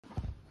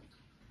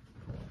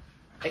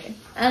Okay.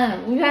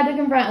 We've had to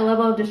confront a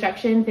level of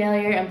destruction,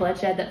 failure, and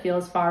bloodshed that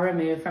feels far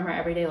removed from our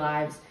everyday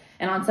lives,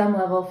 and on some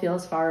level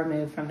feels far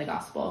removed from the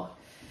gospel.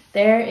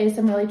 There is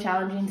some really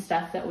challenging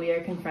stuff that we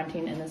are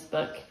confronting in this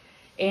book.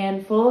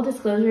 And full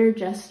disclosure,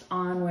 just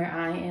on where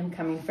I am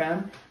coming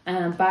from,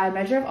 by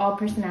measure of all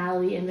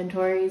personality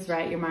inventories,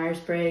 right, your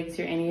Myers-Briggs,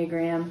 your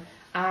Enneagram,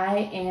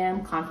 I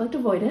am conflict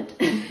avoidant.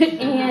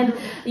 And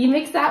you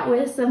mix that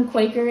with some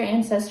Quaker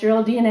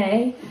ancestral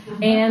DNA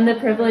and the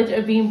privilege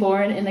of being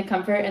born in the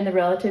comfort and the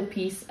relative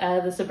peace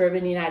of the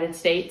suburban United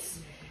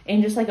States,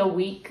 and just like a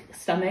weak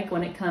stomach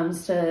when it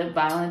comes to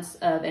violence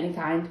of any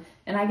kind.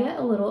 And I get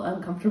a little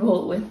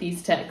uncomfortable with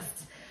these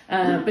texts.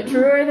 But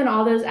truer than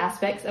all those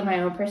aspects of my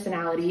own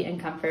personality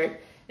and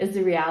comfort is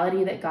the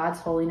reality that God's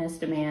holiness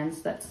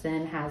demands that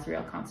sin has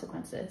real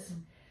consequences.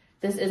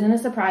 This isn't a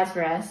surprise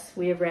for us.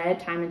 We have read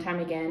time and time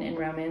again in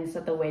Romans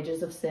that the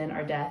wages of sin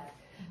are death,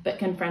 but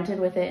confronted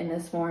with it in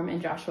this form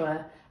in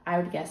Joshua, I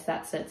would guess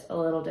that sits a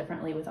little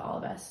differently with all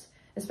of us,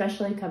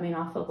 especially coming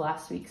off of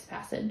last week's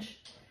passage.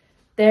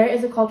 There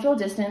is a cultural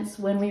distance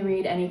when we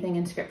read anything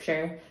in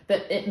Scripture,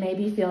 but it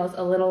maybe feels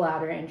a little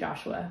louder in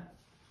Joshua.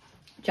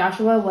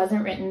 Joshua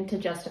wasn't written to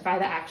justify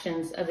the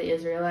actions of the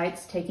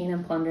Israelites taking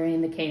and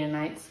plundering the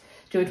Canaanites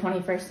to a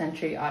 21st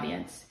century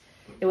audience.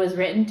 It was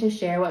written to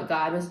share what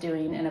God was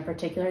doing in a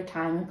particular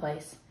time and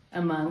place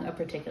among a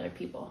particular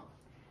people.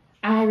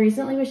 I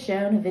recently was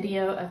shown a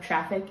video of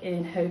traffic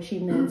in Ho Chi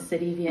Minh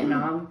City,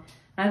 Vietnam.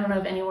 I don't know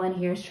if anyone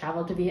here has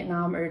traveled to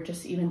Vietnam or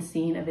just even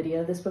seen a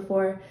video of this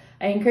before.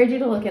 I encourage you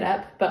to look it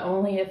up, but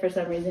only if for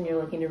some reason you're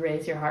looking to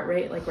raise your heart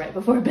rate, like right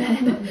before bed.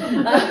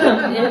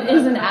 It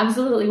is an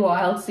absolutely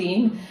wild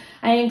scene.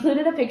 I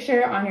included a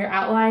picture on your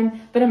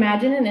outline, but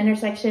imagine an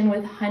intersection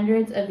with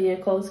hundreds of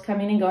vehicles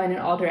coming and going in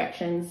all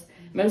directions,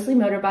 mostly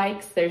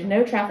motorbikes. There's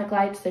no traffic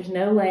lights, there's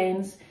no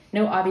lanes,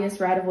 no obvious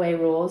right-of-way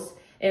rules.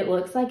 It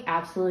looks like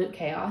absolute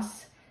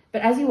chaos.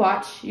 But as you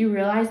watch, you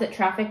realize that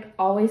traffic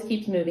always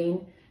keeps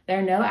moving, there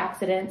are no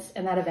accidents,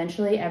 and that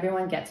eventually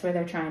everyone gets where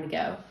they're trying to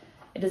go.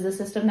 It is a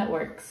system that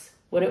works.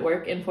 Would it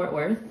work in Fort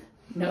Worth?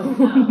 No,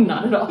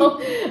 not at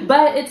all.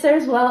 But it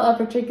serves well a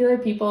particular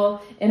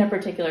people in a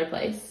particular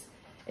place.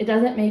 It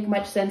doesn't make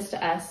much sense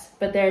to us,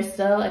 but there is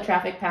still a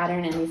traffic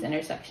pattern in these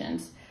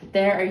intersections.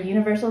 There are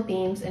universal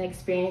themes and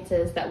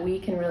experiences that we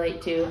can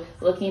relate to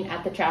looking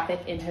at the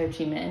traffic in Ho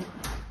Chi Minh.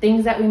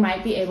 Things that we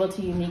might be able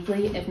to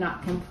uniquely, if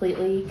not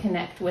completely,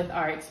 connect with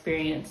our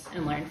experience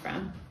and learn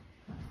from.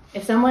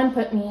 If someone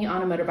put me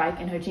on a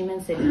motorbike in Ho Chi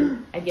Minh City,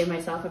 I'd give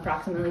myself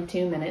approximately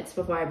 2 minutes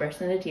before I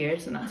burst into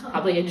tears, and that's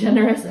probably a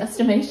generous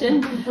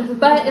estimation.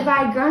 But if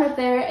I had grown up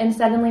there and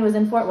suddenly was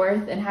in Fort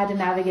Worth and had to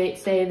navigate,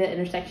 say, the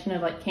intersection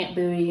of like Camp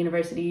Bowie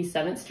University,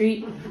 7th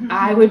Street,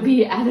 I would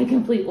be at a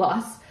complete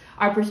loss.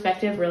 Our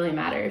perspective really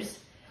matters.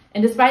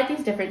 And despite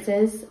these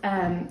differences,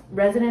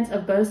 residents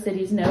of both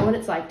cities know what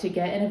it's like to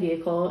get in a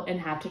vehicle and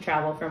have to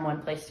travel from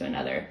one place to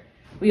another.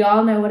 We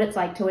all know what it's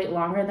like to wait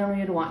longer than we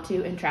would want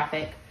to in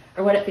traffic,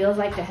 or what it feels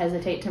like to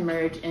hesitate to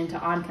merge into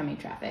oncoming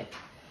traffic.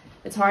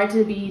 It's hard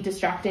to be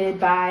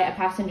distracted by a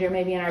passenger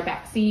maybe in our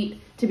back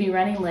seat, to be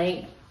running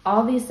late.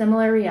 All these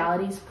similar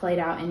realities played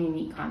out in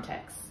unique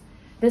contexts.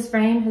 This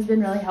frame has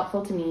been really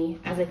helpful to me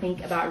as I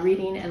think about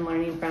reading and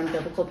learning from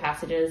biblical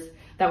passages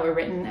that were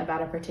written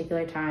about a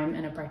particular time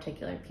and a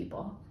particular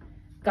people.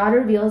 God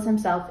reveals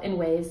himself in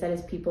ways that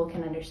his people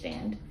can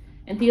understand,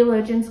 and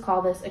theologians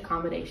call this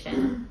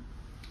accommodation.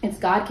 It's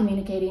God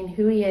communicating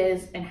who he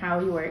is and how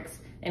he works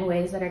in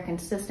ways that are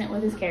consistent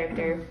with his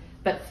character,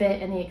 but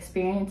fit in the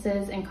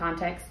experiences and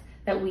contexts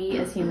that we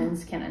as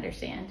humans can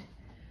understand.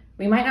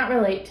 We might not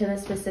relate to the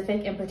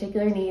specific and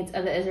particular needs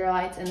of the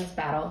Israelites in this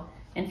battle.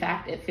 In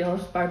fact, it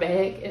feels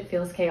barbaric, it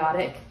feels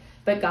chaotic,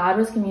 but God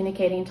was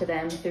communicating to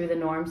them through the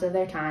norms of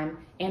their time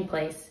and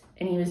place,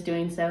 and he was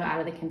doing so out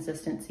of the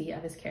consistency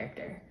of his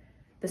character.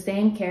 The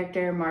same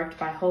character marked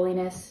by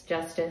holiness,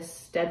 justice,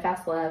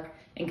 steadfast love,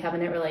 and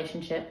covenant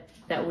relationship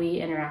that we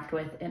interact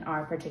with in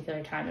our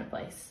particular time and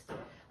place.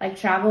 Like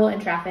travel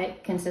and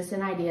traffic,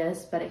 consistent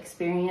ideas, but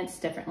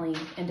experienced differently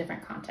in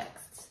different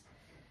contexts.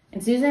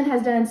 And Susan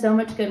has done so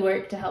much good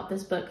work to help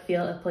this book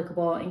feel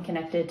applicable and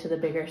connected to the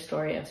bigger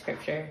story of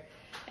Scripture.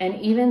 And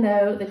even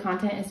though the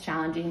content is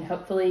challenging,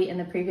 hopefully in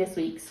the previous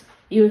weeks,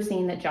 you have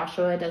seen that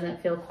Joshua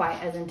doesn't feel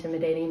quite as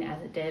intimidating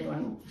as it did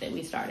when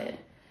we started.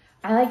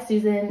 I, like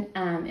Susan,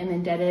 am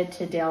indebted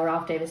to Dale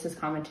Ralph Davis's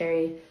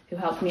commentary, who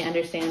helped me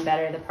understand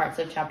better the parts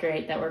of chapter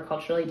 8 that were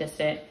culturally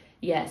distant,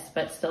 yes,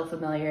 but still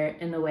familiar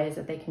in the ways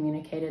that they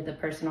communicated the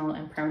personal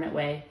and permanent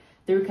way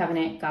through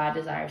covenant God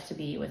desires to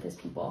be with his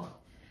people.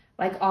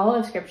 Like all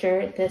of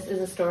Scripture, this is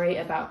a story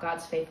about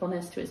God's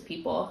faithfulness to his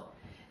people.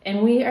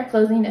 And we are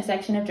closing a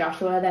section of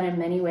Joshua that in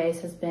many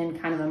ways has been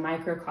kind of a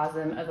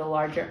microcosm of the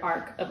larger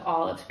arc of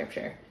all of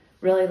Scripture,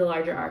 really the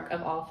larger arc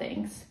of all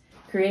things.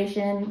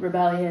 Creation,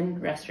 rebellion,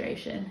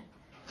 restoration.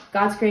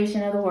 God's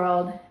creation of the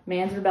world,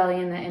 man's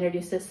rebellion that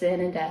introduces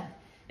sin and death,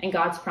 and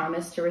God's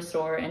promise to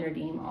restore and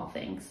redeem all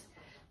things.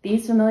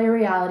 These familiar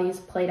realities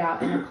played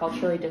out in a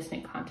culturally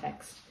distant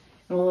context.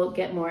 And we'll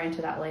get more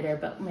into that later,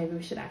 but maybe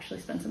we should actually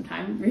spend some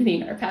time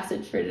reading our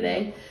passage for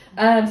today.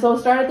 So we'll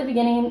start at the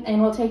beginning,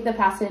 and we'll take the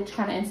passage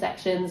kind of in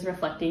sections,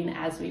 reflecting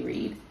as we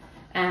read.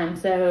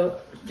 So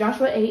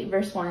Joshua 8,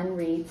 verse 1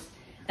 reads,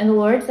 "And the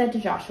Lord said to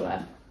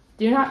Joshua,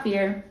 'Do not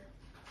fear,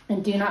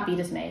 and do not be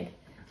dismayed.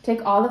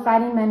 Take all the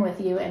fighting men with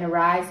you, and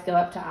arise, go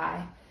up to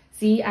Ai.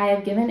 See, I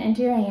have given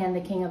into your hand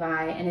the king of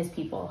Ai and his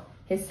people,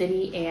 his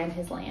city and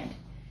his land.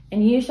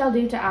 And you shall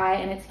do to Ai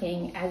and its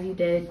king as you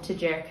did to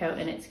Jericho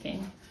and its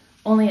king.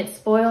 Only its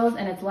spoils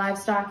and its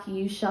livestock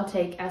you shall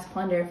take as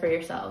plunder for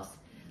yourselves.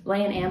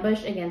 Lay an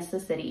ambush against the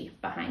city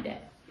behind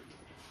it.'"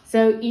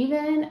 So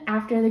even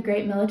after the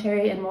great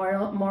military and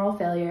moral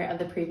failure of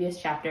the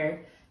previous chapter,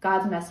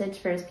 God's message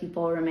for his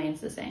people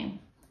remains the same.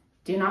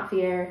 Do not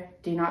fear,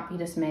 do not be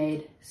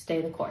dismayed,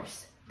 stay the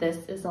course.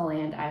 This is the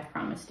land I have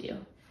promised you.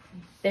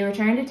 They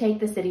returned to take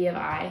the city of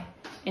Ai.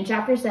 In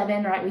chapter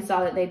 7, right, we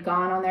saw that they'd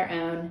gone on their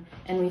own,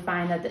 and we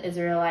find that the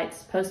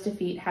Israelites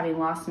post-defeat, having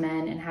lost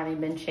men and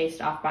having been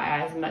chased off by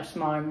Ai's much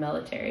smaller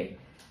military.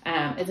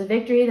 It's a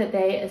victory that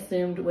they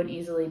assumed would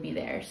easily be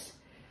theirs.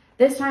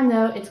 This time,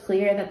 though, it's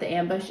clear that the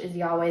ambush is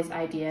Yahweh's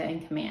idea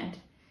and command.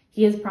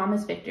 He has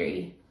promised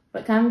victory.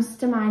 What comes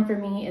to mind for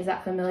me is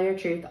that familiar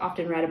truth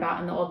often read about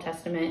in the Old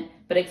Testament,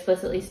 but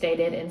explicitly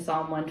stated in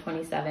Psalm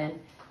 127,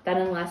 that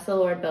unless the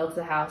Lord builds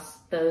the house,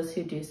 those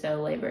who do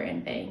so labor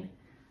in vain.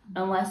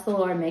 Unless the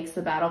Lord makes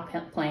the battle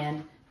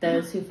plan,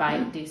 those who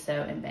fight do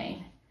so in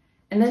vain.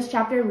 And this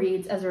chapter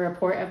reads as a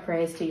report of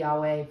praise to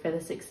Yahweh for the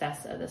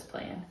success of this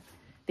plan.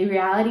 The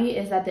reality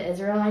is that the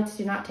Israelites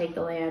do not take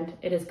the land.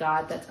 It is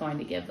God that's going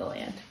to give the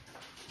land.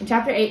 And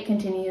chapter 8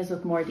 continues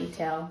with more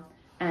detail.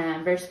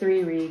 Verse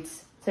 3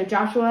 reads, "So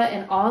Joshua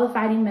and all the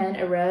fighting men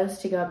arose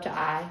to go up to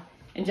Ai,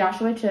 and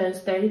Joshua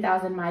chose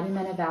 30,000 mighty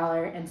men of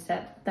valor and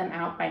set them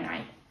out by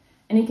night.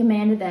 And he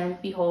commanded them,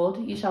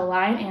 'Behold, you shall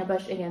lie in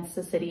ambush against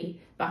the city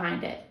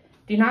behind it.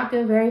 Do not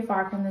go very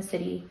far from the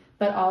city,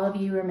 but all of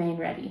you remain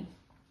ready.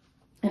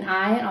 And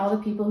I and all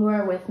the people who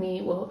are with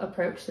me will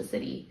approach the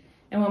city.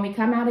 And when they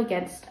come out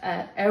against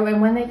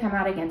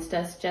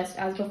us, just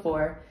as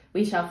before,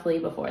 we shall flee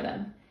before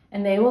them.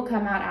 And they will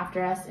come out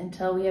after us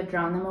until we have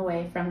drawn them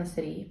away from the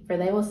city. For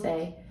they will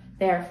say,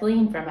 they are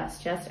fleeing from us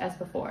just as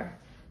before.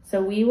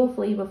 So we will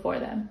flee before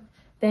them.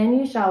 Then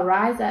you shall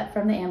rise up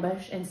from the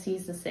ambush and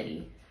seize the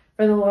city.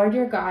 For the Lord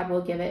your God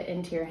will give it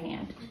into your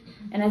hand.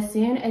 And as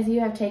soon as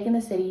you have taken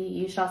the city,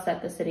 you shall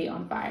set the city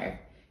on fire.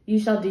 You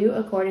shall do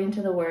according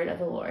to the word of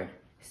the Lord.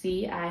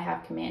 See, I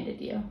have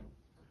commanded you.'"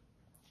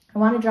 I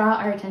want to draw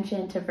our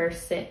attention to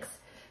verse 6,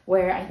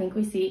 where I think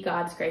we see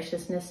God's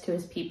graciousness to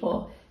his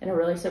people in a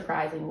really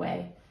surprising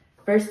way.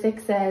 Verse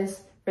 6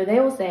 says, "For they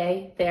will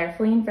say, they are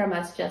fleeing from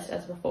us just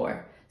as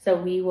before, so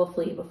we will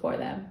flee before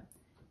them."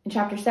 In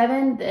chapter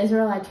 7, the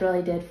Israelites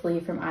really did flee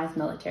from Ai's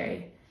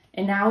military.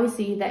 And now we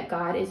see that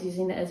God is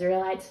using the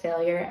Israelites'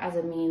 failure as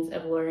a means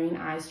of luring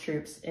Ai's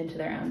troops into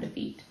their own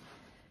defeat.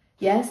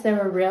 Yes, there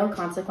were real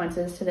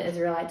consequences to the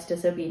Israelites'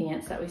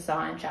 disobedience that we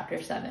saw in chapter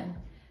 7.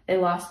 They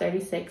lost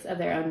 36 of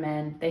their own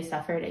men. They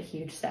suffered a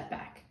huge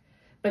setback.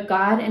 But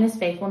God, in his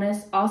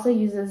faithfulness, also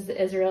uses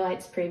the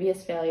Israelites'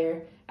 previous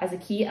failure as a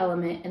key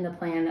element in the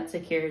plan that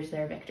secures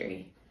their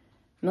victory.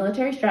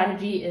 Military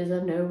strategy is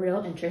of no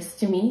real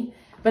interest to me,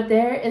 but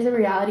there is a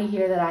reality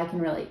here that I can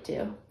relate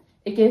to.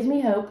 It gives me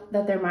hope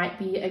that there might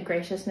be a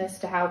graciousness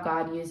to how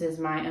God uses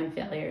my own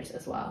failures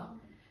as well.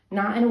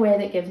 Not in a way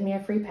that gives me a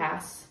free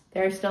pass.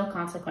 There are still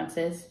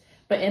consequences,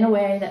 but in a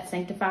way that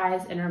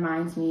sanctifies and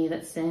reminds me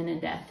that sin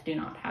and death do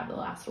not have the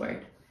last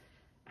word.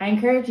 I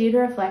encourage you to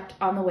reflect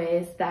on the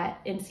ways that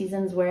in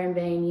seasons where in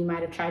vain you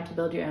might have tried to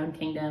build your own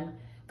kingdom,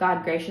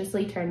 God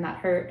graciously turned that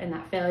hurt and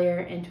that failure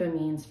into a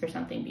means for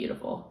something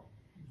beautiful.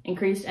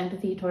 Increased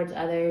empathy towards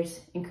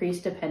others,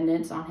 increased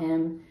dependence on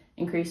him,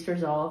 increased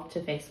resolve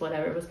to face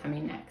whatever was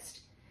coming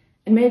next.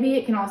 And maybe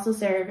it can also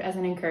serve as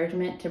an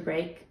encouragement to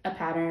break a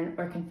pattern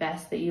or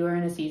confess that you are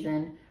in a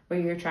season where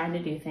you're trying to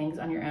do things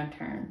on your own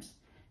terms,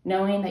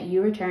 knowing that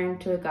you return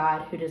to a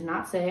God who does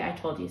not say, "I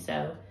told you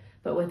so,"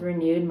 but with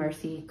renewed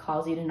mercy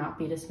calls you to not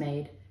be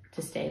dismayed,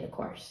 to stay the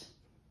course.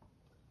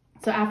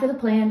 So after the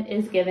plan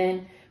is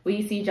given,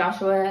 we see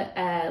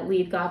Joshua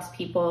lead God's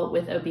people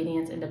with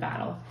obedience into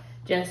battle,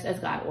 just as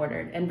God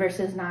ordered. And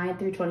verses 9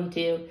 through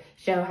 22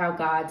 show how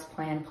God's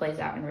plan plays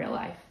out in real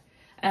life.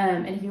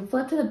 And if you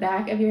flip to the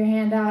back of your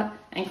handout,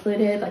 I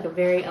included like a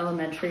very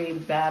elementary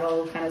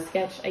battle kind of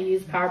sketch. I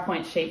used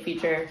PowerPoint shape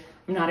feature.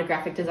 I'm not a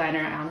graphic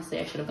designer. Honestly,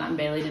 I should have gotten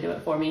Bailey to do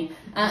it for me.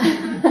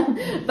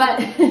 But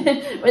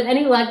with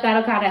any luck,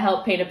 that'll kind of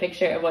help paint a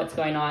picture of what's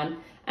going on.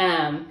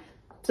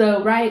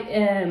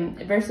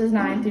 Verses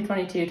 9 through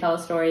 22 tell a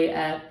story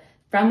of,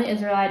 from the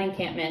Israelite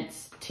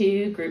encampments,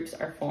 two groups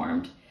are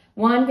formed.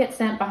 One gets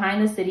sent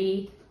behind the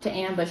city to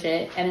ambush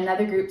it, and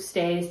another group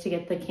stays to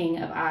get the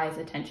king of Ai's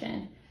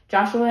attention.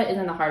 Joshua is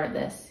in the heart of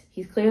this.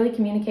 He's clearly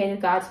communicated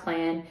God's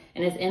plan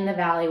and is in the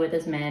valley with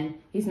his men.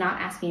 He's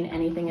not asking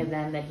anything of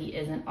them that he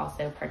isn't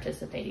also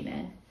participating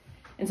in.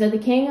 And so the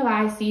king of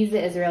Ai sees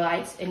the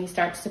Israelites and he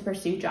starts to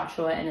pursue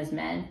Joshua and his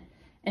men.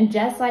 And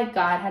just like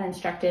God had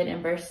instructed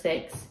in verse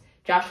 6,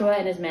 Joshua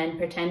and his men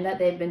pretend that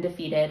they've been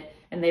defeated,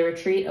 and they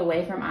retreat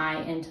away from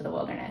Ai into the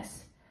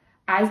wilderness.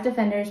 Ai's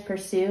defenders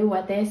pursue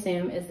what they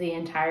assume is the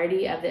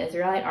entirety of the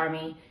Israelite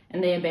army,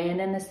 and they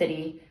abandon the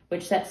city,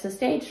 which sets the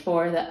stage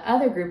for the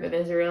other group of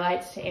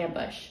Israelites to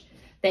ambush.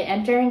 They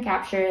enter and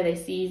capture, they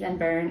seize and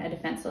burn a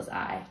defenseless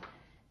Ai.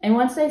 And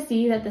once they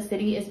see that the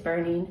city is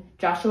burning,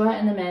 Joshua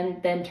and the men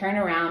then turn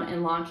around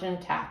and launch an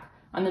attack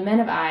on the men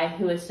of Ai,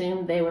 who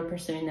assumed they were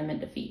pursuing them in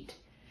defeat.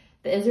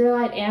 The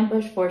Israelite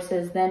ambush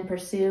forces then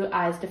pursue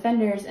Ai's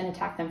defenders and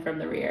attack them from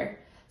the rear.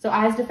 So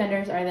Ai's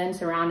defenders are then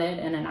surrounded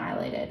and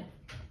annihilated.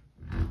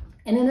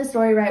 And in the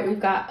story, right, we've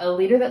got a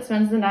leader that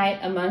spends the night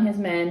among his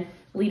men,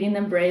 leading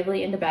them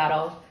bravely into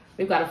battle.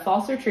 We've got a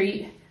false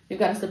retreat. We've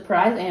got a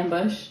surprise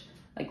ambush,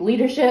 like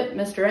leadership,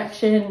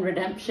 misdirection,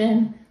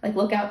 redemption, like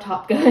look out,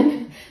 Top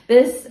Gun.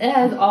 This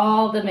has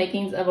all the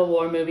makings of a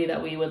war movie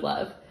that we would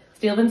love.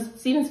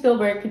 Steven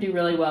Spielberg could do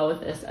really well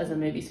with this as a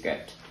movie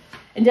script.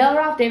 And Dale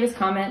Ralph Davis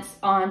comments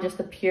on just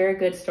the pure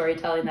good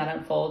storytelling that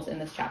unfolds in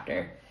this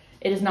chapter.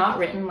 It is not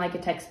written like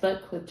a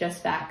textbook with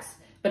just facts,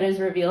 but it is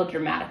revealed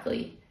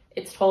dramatically.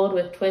 It's told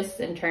with twists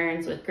and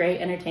turns with great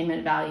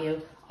entertainment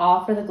value,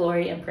 all for the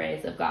glory and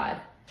praise of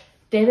God.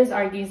 Davis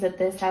argues that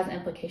this has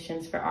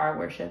implications for our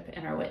worship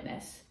and our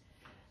witness.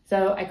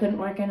 So I couldn't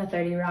work in a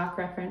 30 Rock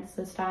reference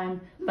this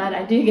time, but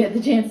I do get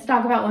the chance to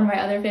talk about one of my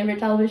other favorite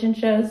television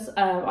shows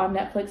on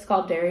Netflix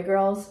called Dairy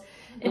Girls.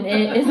 And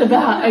it is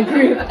about a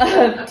group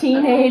of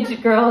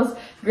teenage girls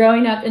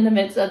growing up in the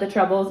midst of the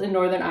troubles in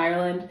Northern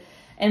Ireland.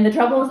 And the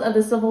troubles of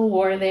the Civil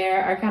War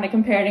there are kind of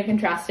compared and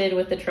contrasted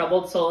with the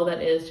troubled soul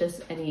that is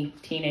just any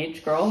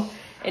teenage girl.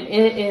 And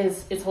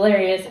it's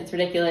hilarious, it's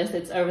ridiculous,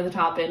 it's over the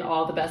top in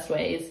all the best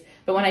ways.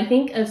 But when I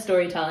think of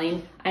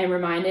storytelling, I am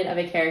reminded of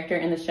a character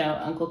in the show,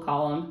 Uncle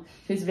Colum,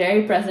 whose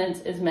very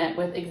presence is met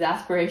with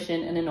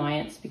exasperation and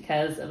annoyance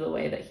because of the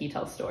way that he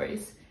tells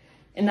stories.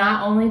 And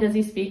not only does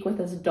he speak with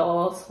this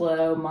dull,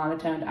 slow,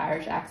 monotoned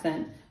Irish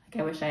accent,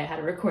 like I wish I had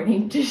a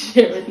recording to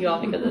share with you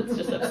all because it's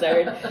just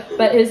absurd,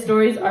 but his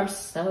stories are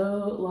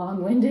so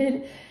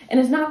long-winded. And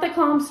it's not that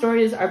Colum's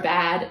stories are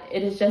bad,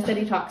 it is just that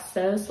he talks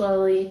so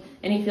slowly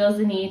and he feels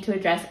the need to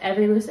address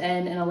every loose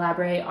end and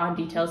elaborate on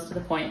details to the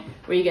point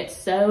where you get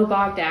so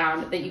bogged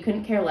down that you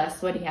couldn't care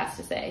less what he has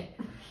to say.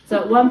 So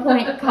at one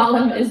point,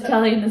 Colum is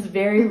telling this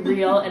very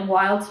real and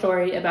wild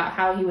story about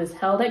how he was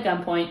held at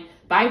gunpoint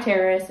by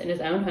terrorists in his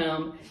own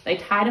home. They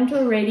tied him to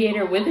a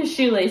radiator with his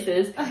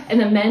shoelaces, and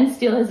the men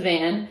steal his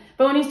van.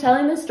 But when he's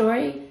telling this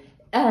story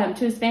to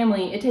his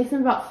family, it takes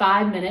him about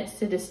 5 minutes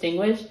to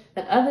distinguish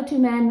that of the two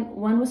men,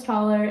 one was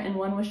taller and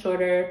one was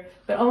shorter,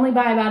 but only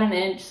by about an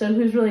inch. So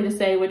who's really to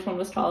say which one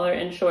was taller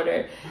and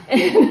shorter?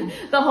 And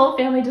the whole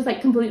family just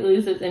like completely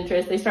loses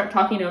interest. They start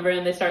talking over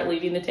and they start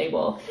leaving the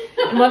table.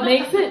 And what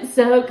makes it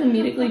so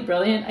comedically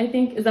brilliant, I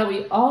think, is that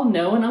we all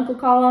know an Uncle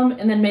Colum,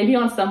 and then maybe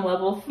on some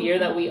level fear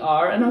that we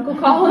are an Uncle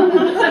Colum.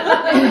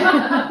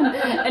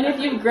 And if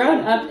you've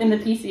grown up in the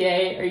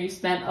PCA or you've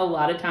spent a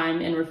lot of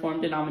time in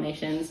Reformed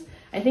denominations,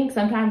 I think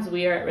sometimes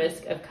we are at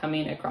risk of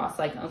coming across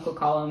like Uncle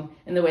Colum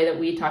in the way that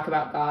we talk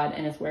about God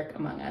and his work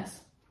among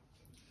us.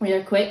 We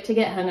are quick to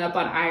get hung up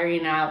on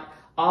ironing out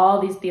all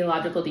these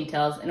theological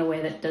details in a way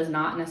that does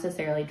not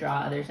necessarily draw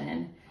others in.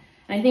 And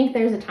I think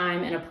there's a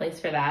time and a place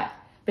for that,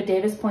 but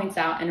Davis points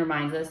out and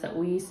reminds us that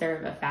we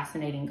serve a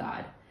fascinating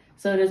God.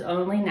 So it is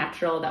only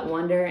natural that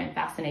wonder and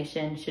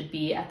fascination should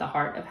be at the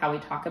heart of how we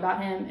talk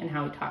about him and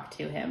how we talk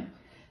to him.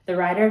 The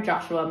writer of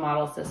Joshua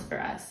models this for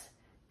us.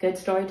 Good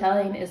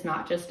storytelling is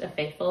not just a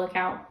faithful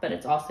account, but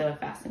it's also a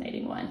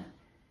fascinating one.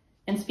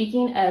 And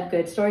speaking of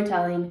good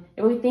storytelling,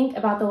 if we think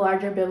about the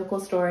larger biblical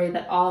story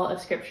that all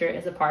of Scripture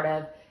is a part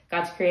of,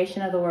 God's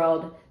creation of the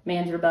world,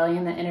 man's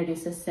rebellion that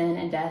introduces sin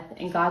and death,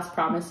 and God's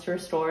promise to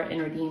restore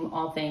and redeem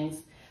all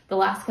things, the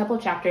last couple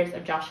chapters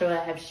of Joshua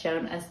have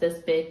shown us this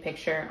big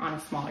picture on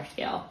a smaller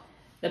scale.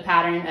 The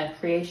pattern of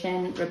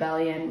creation,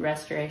 rebellion,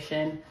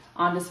 restoration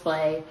on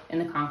display in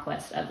the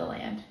conquest of the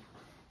land.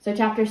 So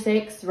chapter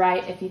 6,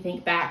 right, if you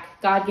think back,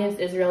 God gives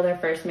Israel their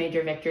first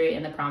major victory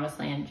in the promised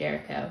land,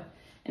 Jericho.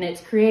 And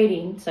it's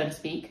creating, so to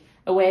speak,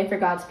 a way for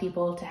God's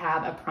people to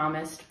have a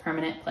promised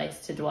permanent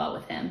place to dwell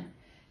with him.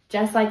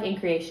 Just like in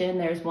creation,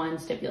 there's one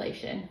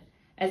stipulation.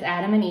 As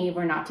Adam and Eve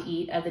were not to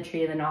eat of the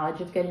tree of the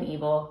knowledge of good and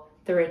evil,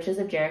 the riches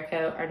of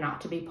Jericho are not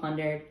to be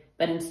plundered,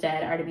 but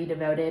instead are to be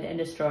devoted and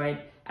destroyed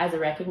as a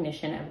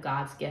recognition of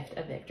God's gift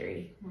of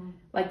victory.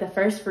 Like the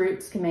first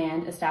fruits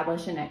command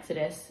established in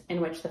Exodus, in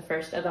which the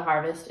first of the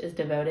harvest is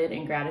devoted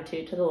in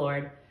gratitude to the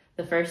Lord,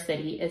 the first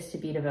city is to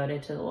be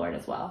devoted to the Lord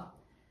as well.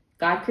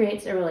 God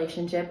creates a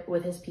relationship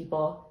with his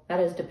people that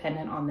is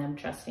dependent on them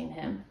trusting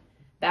him.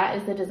 That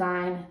is the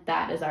design,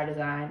 that is our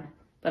design,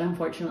 but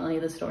unfortunately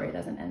the story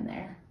doesn't end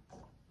there.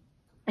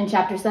 In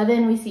chapter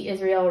 7, we see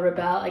Israel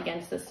rebel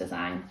against this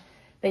design.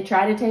 They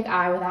try to take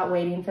Ai without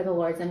waiting for the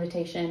Lord's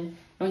invitation,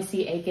 and we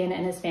see Achan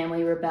and his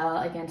family rebel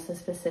against the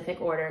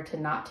specific order to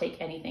not take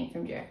anything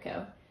from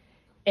Jericho.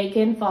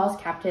 Achan falls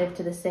captive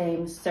to the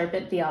same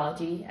serpent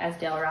theology, as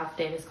Dale Ralph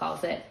Davis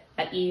calls it,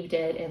 that Eve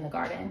did in the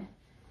garden.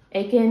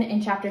 Achan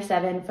in chapter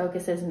 7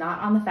 focuses not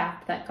on the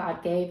fact that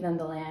God gave them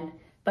the land,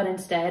 but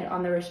instead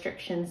on the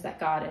restrictions that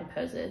God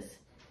imposes.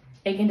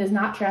 Achan does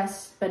not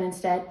trust, but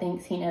instead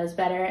thinks he knows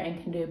better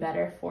and can do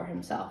better for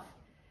himself.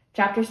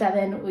 Chapter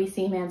 7, we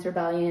see man's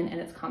rebellion and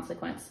its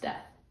consequence,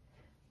 death.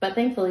 But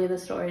thankfully, the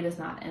story does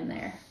not end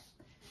there.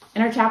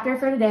 In our chapter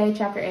for today,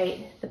 chapter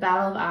 8, the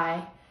Battle of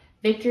Ai,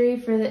 victory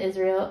for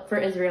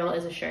Israel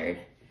is assured.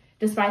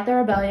 Despite the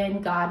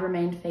rebellion, God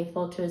remained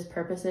faithful to his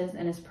purposes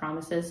and his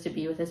promises to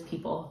be with his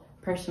people,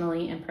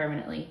 personally and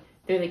permanently,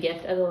 through the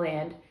gift of the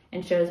land,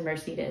 and shows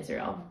mercy to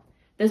Israel.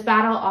 This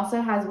battle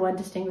also has one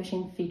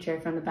distinguishing feature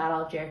from the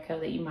Battle of Jericho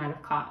that you might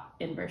have caught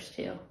in verse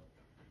 2.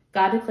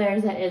 God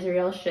declares that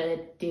Israel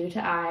should do to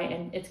Ai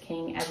and its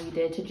king as he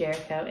did to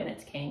Jericho and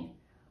its king.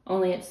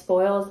 Only its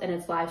spoils and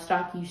its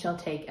livestock you shall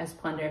take as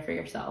plunder for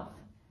yourself.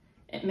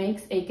 It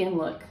makes Achan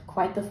look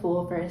quite the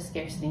fool for his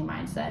scarcity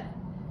mindset.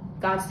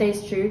 God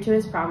stays true to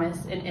his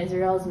promise, and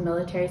Israel's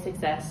military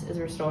success is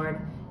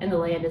restored, and the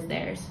land is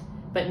theirs,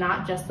 but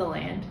not just the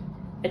land.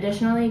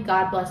 Additionally,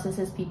 God blesses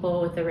his people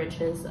with the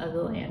riches of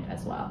the land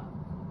as well.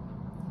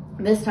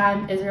 This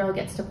time, Israel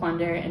gets to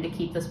plunder and to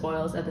keep the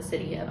spoils of the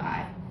city of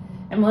Ai.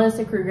 And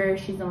Melissa Kruger,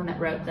 she's the one that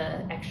wrote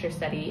the extra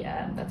study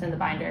that's in the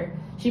binder.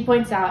 She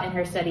points out in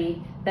her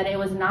study that it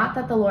was not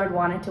that the Lord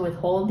wanted to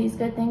withhold these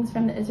good things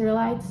from the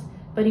Israelites,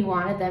 but he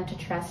wanted them to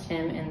trust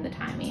him in the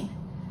timing.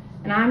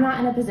 And I'm not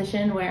in a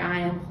position where I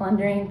am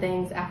plundering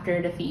things after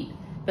a defeat,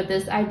 but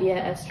this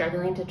idea of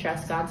struggling to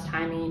trust God's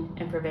timing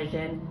and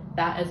provision,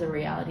 that is a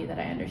reality that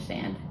I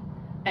understand.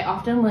 I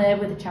often live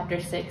with a chapter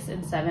 6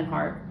 and 7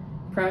 heart,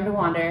 prone to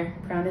wander,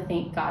 prone to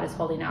think God is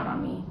holding out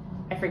on me.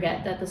 I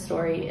forget that the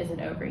story isn't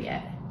over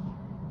yet.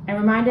 I'm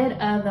reminded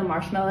of the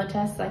marshmallow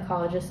test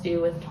psychologists do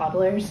with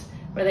toddlers,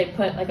 where they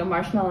put like a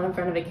marshmallow in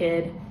front of a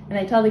kid, and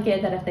they tell the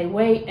kid that if they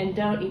wait and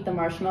don't eat the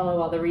marshmallow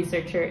while the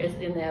researcher is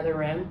in the other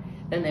room,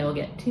 then they will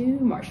get 2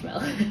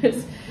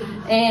 marshmallows.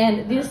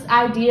 And this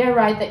idea,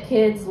 right, that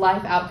kids'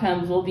 life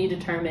outcomes will be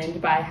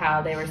determined by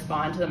how they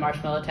respond to the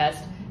marshmallow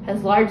test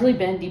has largely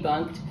been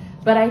debunked,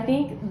 but I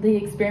think the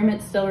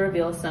experiment still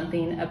reveals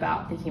something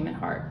about the human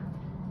heart.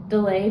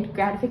 Delayed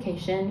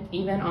gratification,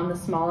 even on the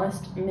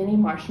smallest mini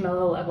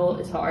marshmallow level,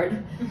 is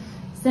hard.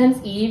 Since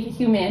Eve,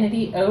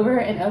 humanity over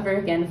and over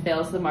again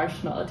fails the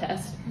marshmallow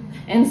test.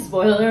 And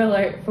spoiler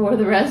alert, for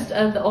the rest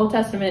of the Old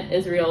Testament,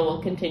 Israel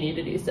will continue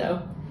to do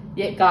so.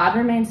 Yet God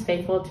remains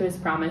faithful to his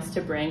promise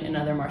to bring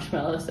another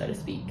marshmallow, so to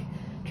speak,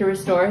 to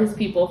restore his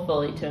people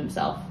fully to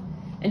himself.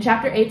 And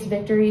chapter 8's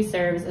victory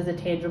serves as a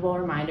tangible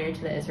reminder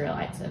to the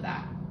Israelites of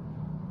that.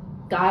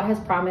 God has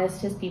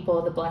promised his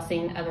people the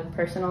blessing of a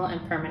personal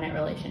and permanent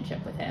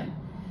relationship with him.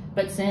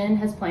 But sin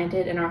has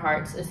planted in our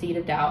hearts a seed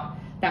of doubt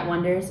that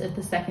wonders if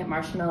the second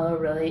marshmallow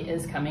really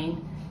is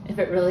coming, if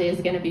it really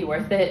is going to be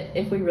worth it,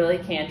 if we really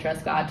can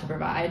trust God to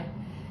provide,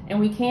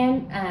 and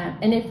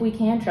if we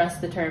can trust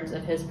the terms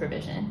of his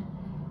provision.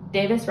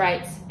 Davis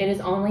writes, "It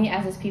is only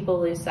as his people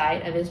lose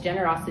sight of his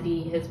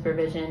generosity, his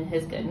provision,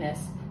 his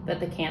goodness, that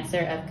the cancer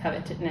of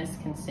covetousness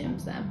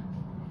consumes them."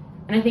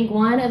 And I think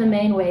one of the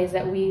main ways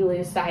that we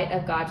lose sight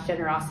of God's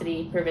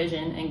generosity,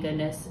 provision, and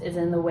goodness is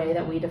in the way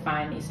that we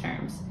define these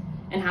terms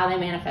and how they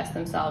manifest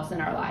themselves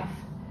in our life.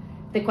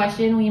 The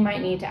question we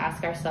might need to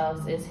ask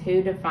ourselves is,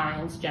 who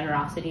defines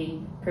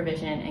generosity,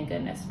 provision, and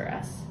goodness for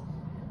us?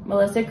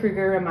 Melissa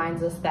Kruger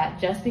reminds us that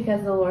just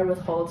because the Lord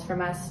withholds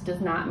from us does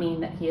not mean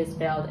that he has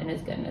failed in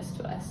his goodness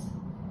to us.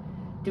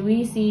 Do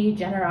we see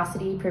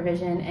generosity,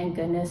 provision, and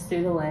goodness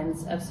through the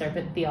lens of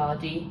serpent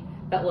theology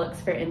that looks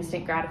for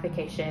instant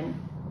gratification,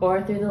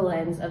 or through the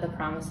lens of the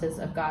promises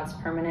of God's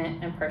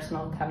permanent and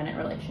personal covenant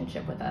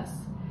relationship with us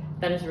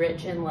that is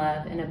rich in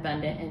love and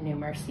abundant in new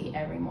mercy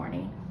every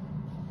morning?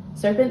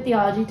 Serpent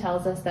theology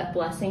tells us that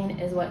blessing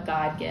is what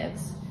God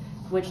gives,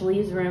 which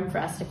leaves room for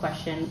us to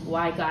question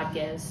why God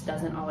gives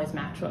doesn't always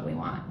match what we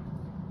want.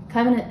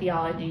 Covenant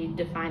theology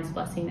defines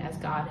blessing as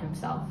God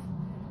himself.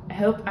 I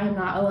hope I'm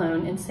not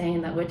alone in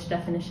saying that which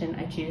definition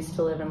I choose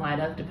to live in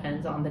light of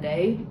depends on the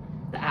day,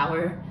 the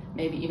hour,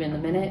 maybe even the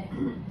minute.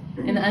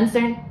 In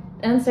the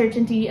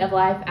uncertainty of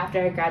life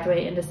after I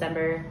graduate in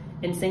December,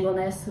 in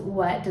singleness,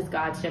 what does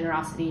God's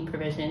generosity,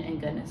 provision, and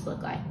goodness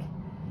look like?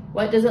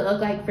 What does it look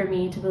like for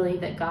me to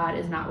believe that God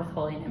is not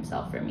withholding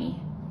himself from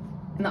me?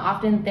 In the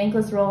often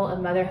thankless role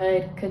of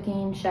motherhood,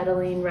 cooking,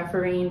 shuttling,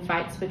 refereeing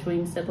fights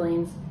between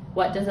siblings,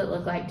 what does it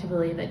look like to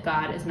believe that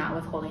God is not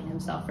withholding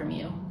himself from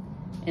you?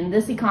 In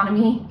this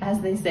economy,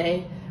 as they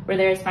say, where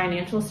there is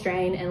financial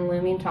strain and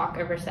looming talk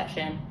of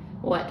recession,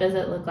 what does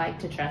it look like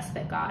to trust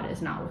that God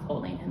is not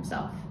withholding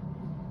himself?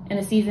 In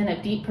a season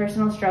of deep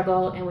personal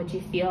struggle in which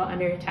you feel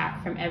under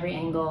attack from every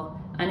angle,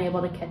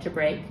 unable to catch a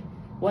break,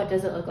 what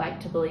does it look like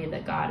to believe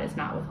that God is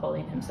not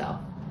withholding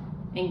himself?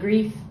 In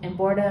grief, in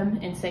boredom,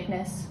 in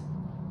sickness?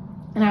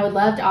 And I would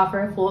love to offer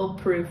a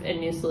foolproof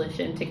and new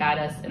solution to guide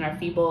us in our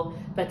feeble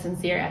but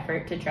sincere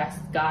effort to trust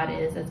God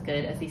is as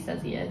good as he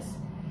says he is.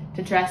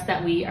 To trust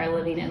that we are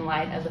living in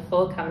light of the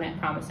full covenant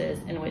promises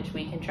in which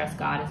we can trust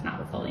God is not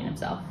withholding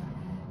himself.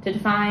 To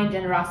define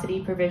generosity,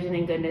 provision,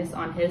 and goodness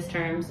on his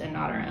terms and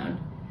not our own.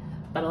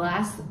 But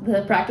alas,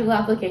 the practical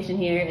application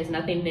here is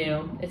nothing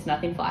new, it's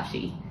nothing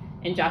flashy.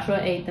 In Joshua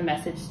 8, the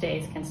message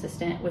stays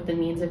consistent with the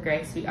means of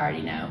grace we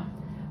already know.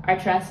 Our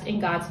trust in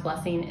God's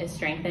blessing is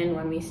strengthened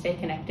when we stay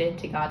connected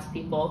to God's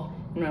people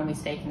and when we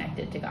stay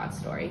connected to God's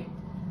story.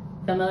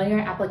 Familiar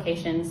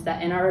applications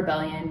that in our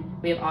rebellion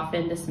we have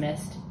often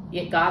dismissed,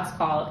 yet God's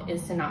call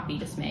is to not be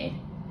dismayed.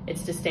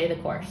 It's to stay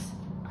the course.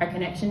 Our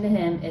connection to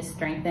him is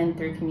strengthened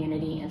through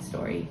community and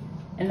story.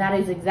 And that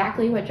is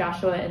exactly what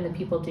Joshua and the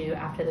people do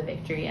after the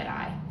victory at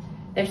Ai.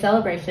 Their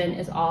celebration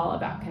is all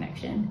about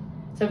connection.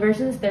 So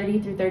verses 30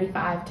 through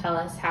 35 tell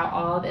us how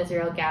all of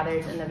Israel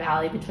gathers in the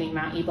valley between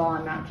Mount Ebal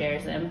and Mount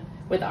Gerizim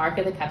with the Ark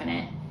of the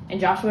Covenant. And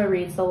Joshua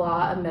reads the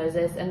law of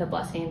Moses and the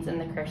blessings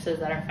and the curses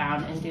that are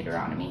found in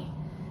Deuteronomy.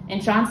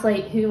 And Sean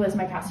Slate, who was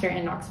my pastor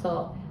in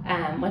Knoxville,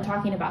 when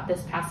talking about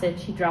this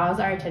passage, he draws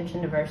our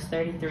attention to verse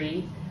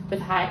 33,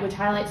 which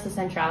highlights the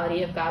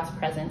centrality of God's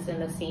presence in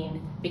the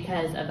scene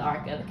because of the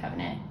Ark of the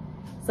Covenant.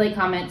 Slate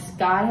comments,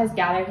 God has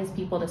gathered his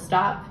people to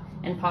stop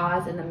and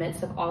pause in the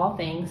midst of all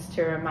things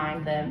to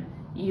remind them,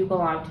 you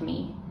belong to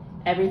me.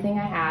 Everything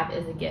I have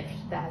is a gift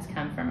that has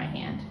come from my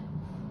hand.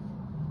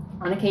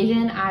 On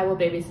occasion, I will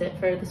babysit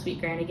for the Sweet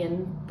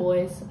Brannigan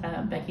boys,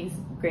 Becky's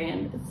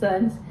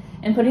grandsons,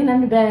 and putting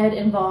them to bed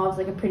involves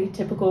like a pretty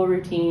typical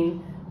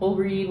routine. We'll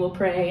read, we'll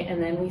pray,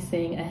 and then we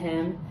sing a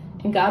hymn.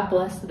 And God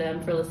bless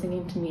them for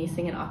listening to me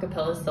sing an a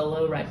cappella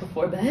solo right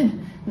before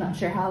bed. Not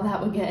sure how that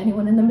would get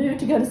anyone in the mood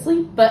to go to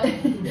sleep, but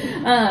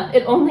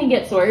it only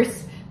gets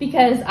worse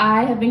because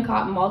I have been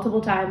caught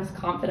multiple times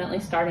confidently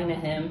starting a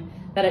hymn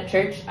that at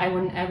church I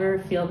wouldn't ever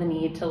feel the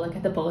need to look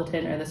at the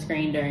bulletin or the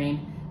screen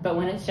during, but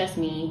when it's just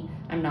me,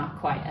 I'm not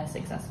quite as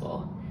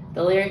successful.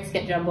 The lyrics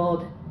get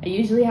jumbled. I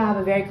usually have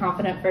a very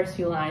confident first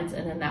few lines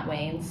and then that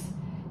wanes.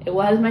 It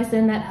was my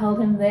sin that held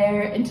him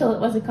there until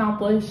it was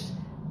accomplished.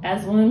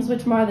 As wounds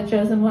which mar the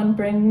chosen one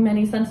bring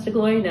many sons to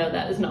glory. No,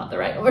 that is not the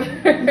right order.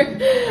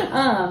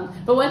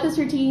 But what this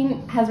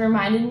routine has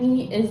reminded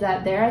me is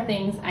that there are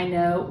things I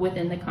know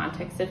within the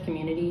context of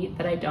community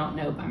that I don't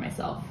know by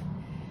myself.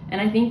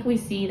 And I think we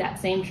see that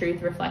same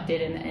truth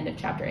reflected in the end of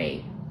chapter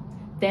 8.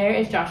 There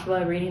is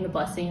Joshua reading the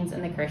blessings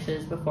and the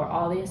curses before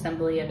all the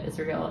assembly of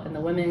Israel and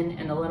the women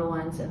and the little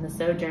ones and the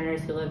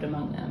sojourners who lived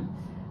among them.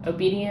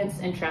 Obedience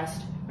and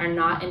trust are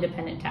not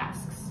independent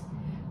tasks.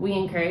 We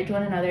encourage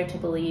one another to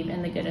believe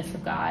in the goodness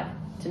of God,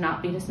 to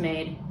not be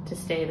dismayed, to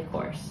stay the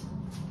course.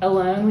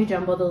 Alone we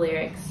jumble the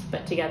lyrics,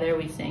 but together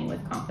we sing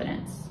with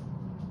confidence.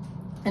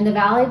 And the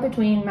valley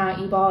between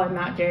Mount Ebal and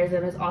Mount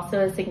Gerizim is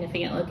also a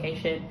significant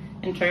location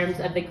in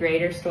terms of the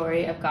greater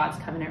story of God's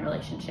covenant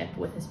relationship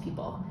with his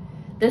people.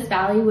 This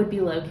valley would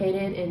be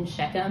located in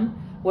Shechem,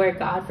 where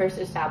God first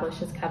established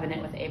his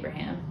covenant with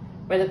Abraham,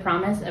 where the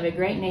promise of a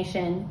great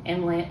nation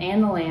and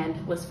the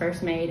land was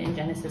first made in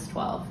Genesis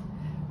 12.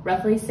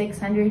 Roughly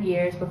 600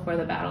 years before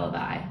the Battle of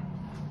Ai.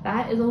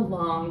 That is a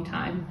long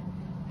time.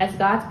 As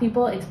God's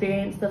people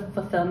experience the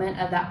fulfillment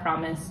of that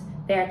promise,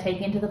 they are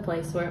taken to the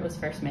place where it was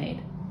first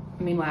made.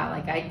 Meanwhile,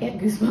 I get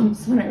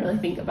goosebumps when I really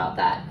think about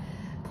that.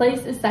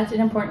 Place is such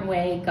an important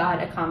way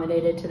God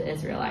accommodated to the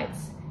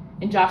Israelites.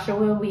 In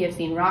Joshua, we have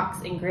seen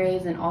rocks and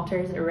graves and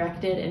altars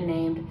erected and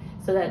named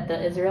so that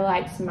the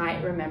Israelites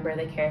might remember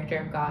the character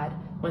of God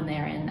when they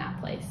are in that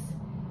place.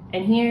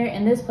 And here,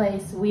 in this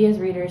place, we as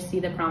readers see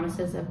the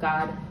promises of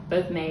God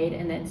both made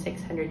and then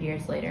 600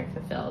 years later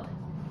fulfilled.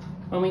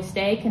 When we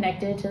stay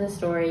connected to the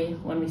story,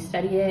 when we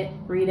study it,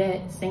 read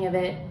it, sing of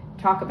it,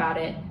 talk about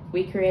it,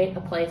 we create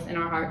a place in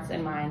our hearts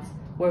and minds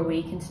where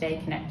we can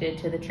stay connected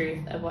to the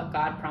truth of what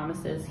God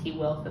promises he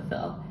will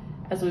fulfill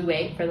as we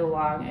wait for the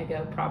long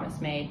ago promise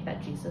made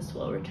that Jesus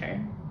will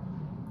return.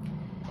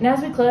 And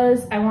as we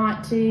close, I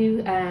want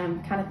to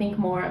kind of think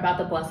more about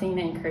the blessing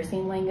and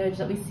cursing language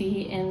that we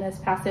see in this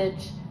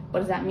passage. What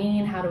does that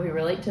mean? How do we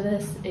relate to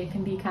this? It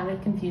can be kind of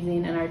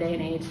confusing in our day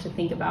and age to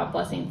think about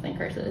blessings and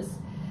curses.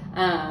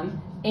 And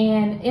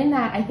in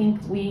that, I think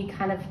we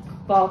kind of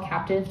fall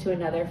captive to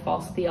another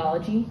false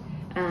theology.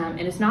 And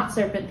it's not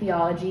serpent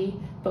theology,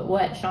 but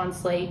what Sean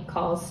Slate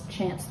calls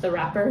Chance the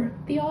Rapper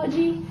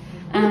theology.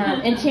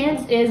 And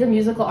Chance is a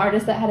musical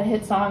artist that had a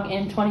hit song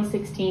in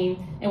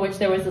 2016 in which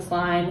there was this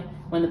line,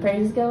 when the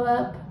praises go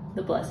up,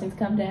 the blessings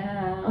come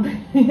down.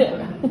 It is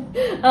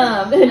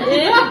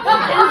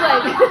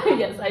like,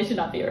 yes, I should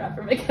not be a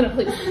rapper, McKenna,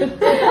 please.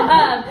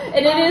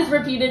 And it is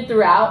repeated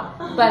throughout,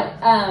 but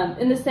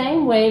in the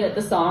same way that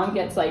the song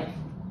gets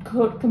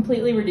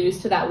completely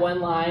reduced to that one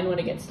line when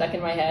it gets stuck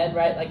in my head,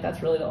 right?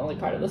 That's really the only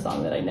part of the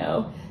song that I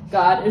know.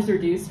 God is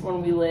reduced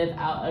when we live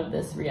out of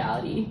this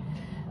reality.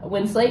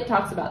 When Slate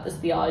talks about this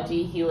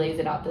theology, he lays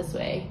it out this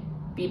way.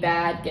 Be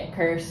bad, get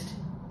cursed.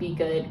 Be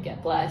good,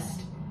 get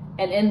blessed.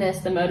 And in this,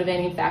 the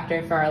motivating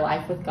factor for our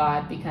life with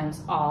God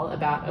becomes all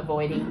about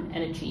avoiding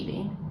and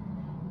achieving.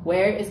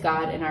 Where is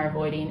God in our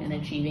avoiding and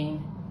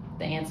achieving?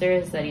 The answer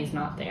is that he's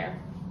not there.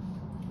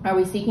 Are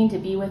we seeking to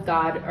be with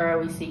God, or are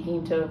we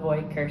seeking to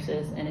avoid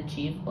curses and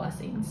achieve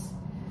blessings?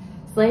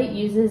 Slate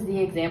uses the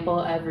example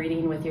of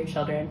reading with your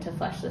children to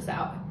flesh this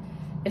out.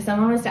 If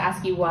someone was to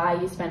ask you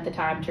why you spent the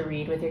time to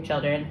read with your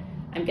children,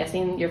 I'm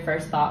guessing your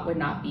first thought would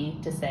not be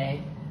to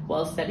say,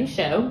 well, studies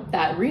show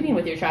that reading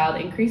with your child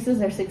increases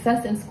their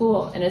success in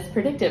school and is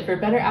predictive for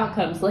better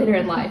outcomes later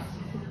in life.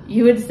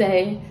 You would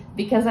say,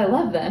 because I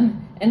love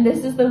them, and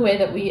this is the way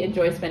that we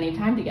enjoy spending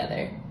time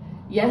together.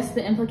 Yes,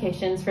 the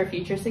implications for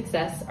future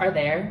success are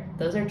there,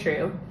 those are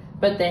true,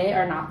 but they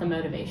are not the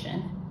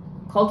motivation.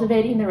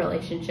 Cultivating the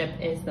relationship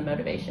is the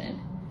motivation.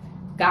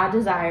 God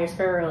desires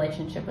for a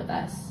relationship with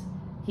us.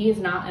 He is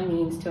not a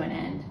means to an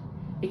end,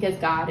 because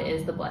God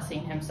is the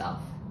blessing himself.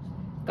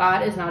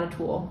 God is not a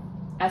tool.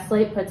 As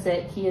Slate puts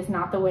it, he is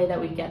not the way that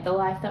we get the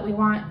life that we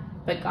want,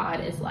 but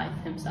God is life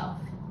himself.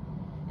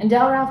 And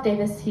Dale Ralph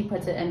Davis, he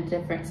puts it in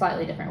a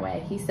slightly different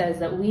way. He says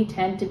that we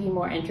tend to be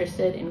more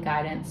interested in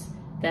guidance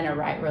than a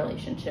right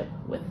relationship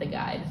with the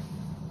guide.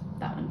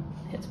 That one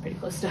hits pretty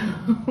close to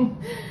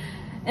home.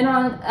 And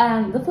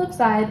on the flip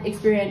side,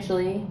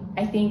 experientially,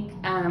 I think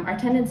our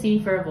tendency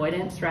for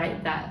avoidance,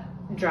 right, that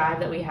drive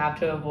that we have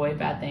to avoid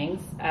bad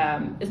things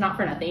is not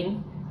for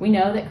nothing. We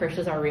know that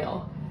curses are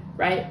real,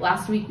 right?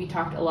 Last week we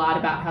talked a lot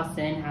about how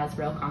sin has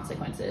real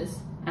consequences.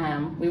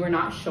 We were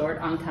not short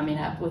on coming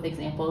up with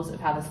examples of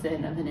how the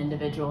sin of an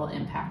individual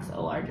impacts a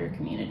larger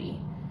community.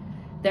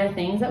 There are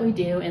things that we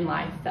do in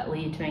life that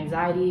lead to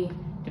anxiety,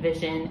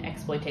 division,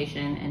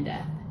 exploitation, and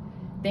death.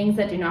 Things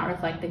that do not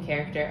reflect the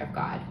character of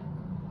God.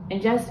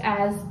 And just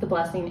as the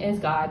blessing is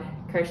God,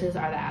 curses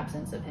are the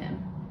absence of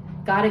him.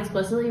 God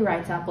explicitly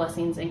writes out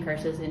blessings and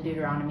curses in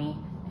Deuteronomy,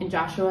 and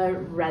Joshua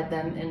read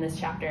them in this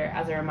chapter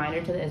as a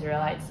reminder to the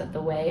Israelites that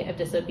the way of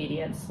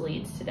disobedience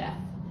leads to death.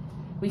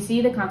 We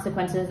see the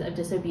consequences of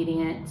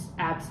disobedience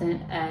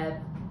absent of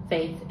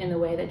faith in the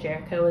way that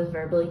Jericho was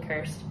verbally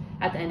cursed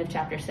at the end of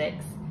chapter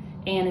 6.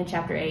 And in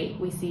chapter 8,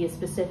 we see a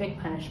specific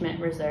punishment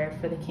reserved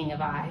for the king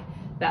of Ai,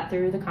 that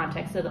through the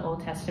context of the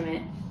Old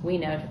Testament, we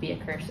know to be a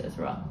curse as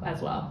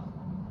well.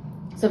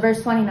 So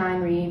verse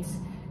 29 reads,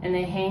 "And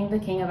they hanged the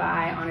king of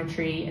Ai on a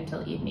tree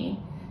until evening.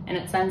 And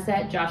at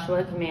sunset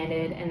Joshua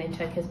commanded, and they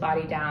took his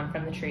body down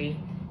from the tree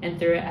and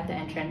threw it at the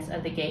entrance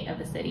of the gate of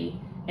the city,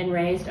 and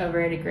raised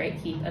over it a great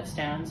heap of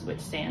stones, which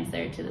stands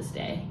there to this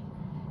day."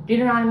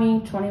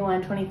 Deuteronomy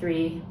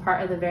 21:23,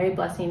 part of the very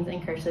blessings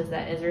and curses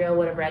that Israel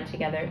would have read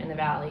together in the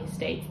valley,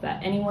 states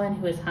that anyone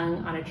who is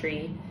hung on a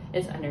tree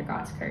is under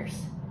God's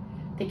curse.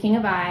 The king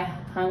of Ai,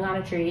 hung on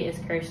a tree, is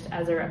cursed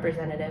as a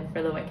representative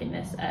for the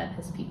wickedness of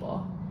his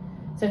people.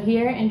 So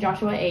here in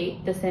Joshua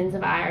 8, the sins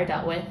of Ai are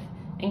dealt with,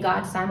 and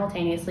God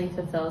simultaneously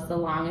fulfills the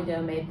long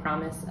ago made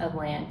promise of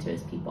land to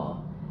his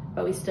people.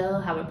 But we still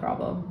have a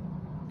problem.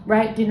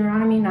 Right,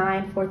 Deuteronomy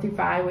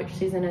 9:4-5, which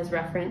Susan has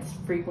referenced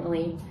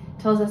frequently,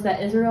 tells us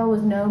that Israel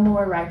was no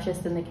more righteous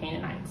than the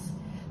Canaanites.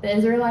 The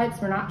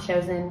Israelites were not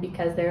chosen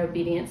because their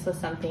obedience was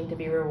something to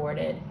be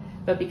rewarded,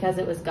 but because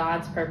it was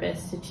God's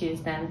purpose to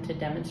choose them to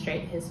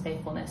demonstrate his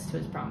faithfulness to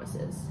his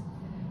promises.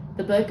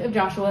 The book of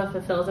Joshua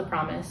fulfills a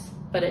promise,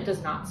 but it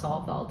does not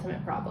solve the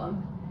ultimate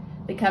problem.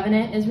 The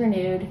covenant is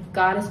renewed,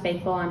 God is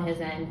faithful on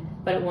his end,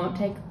 but it won't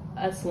take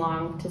us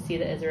long to see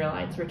the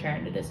Israelites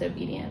return to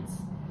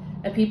disobedience.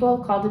 A people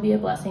called to be a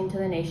blessing to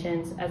the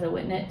nations as a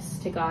witness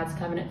to God's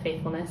covenant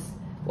faithfulness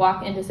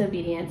walk in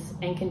disobedience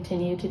and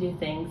continue to do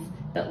things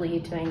that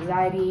lead to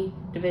anxiety,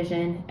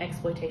 division,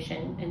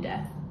 exploitation, and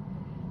death.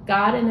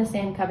 God in the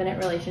same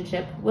covenant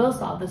relationship will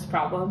solve this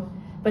problem,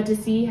 but to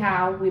see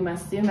how, we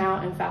must zoom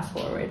out and fast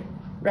forward,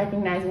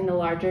 recognizing the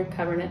larger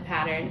covenant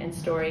pattern and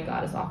story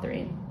God is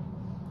authoring.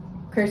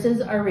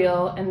 Curses are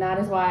real, and that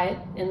is why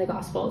in the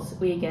Gospels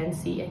we again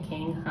see a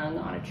king hung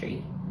on a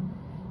tree.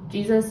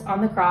 Jesus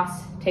on the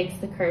cross takes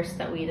the curse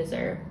that we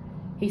deserve.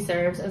 He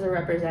serves as a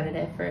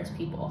representative for his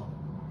people.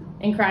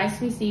 In Christ,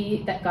 we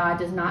see that God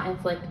does not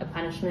inflict a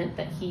punishment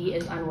that he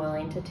is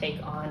unwilling to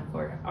take on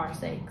for our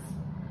sakes.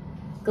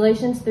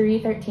 Galatians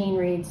 3:13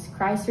 reads,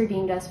 "Christ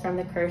redeemed us from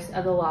the curse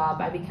of the law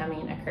by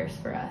becoming a curse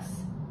for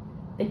us."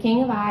 The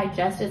king of Ai,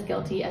 just as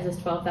guilty as his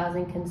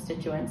 12,000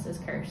 constituents, is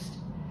cursed.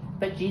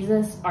 But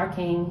Jesus, our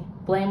king,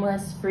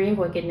 blameless, free of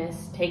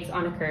wickedness, takes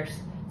on a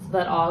curse so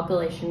that all,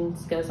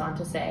 Galatians goes on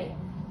to say,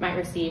 might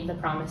receive the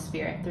promised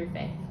Spirit through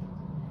faith.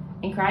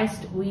 In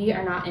Christ, we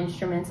are not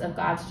instruments of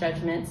God's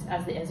judgments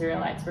as the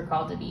Israelites were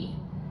called to be,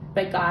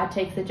 but God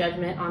takes the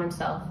judgment on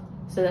himself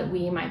so that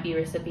we might be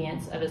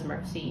recipients of his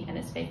mercy and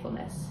his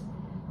faithfulness.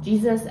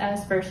 Jesus,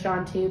 as 1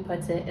 John 2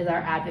 puts it, is our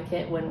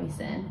advocate when we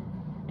sin,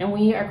 and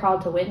we are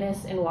called to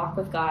witness and walk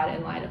with God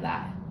in light of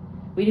that.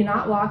 We do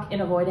not walk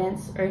in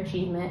avoidance or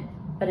achievement,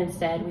 but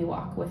instead we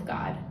walk with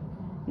God,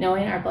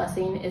 knowing our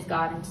blessing is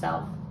God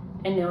himself,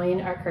 and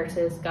knowing our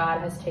curses God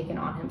has taken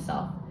on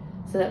himself,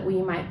 so that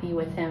we might be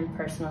with him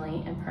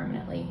personally and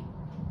permanently.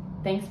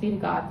 Thanks be to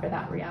God for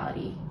that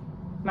reality.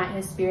 Might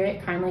his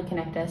Spirit kindly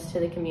connect us to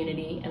the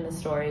community and the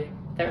story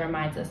that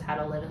reminds us how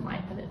to live in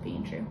light of it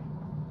being true.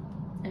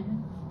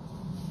 Amen.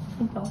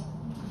 Thank you all.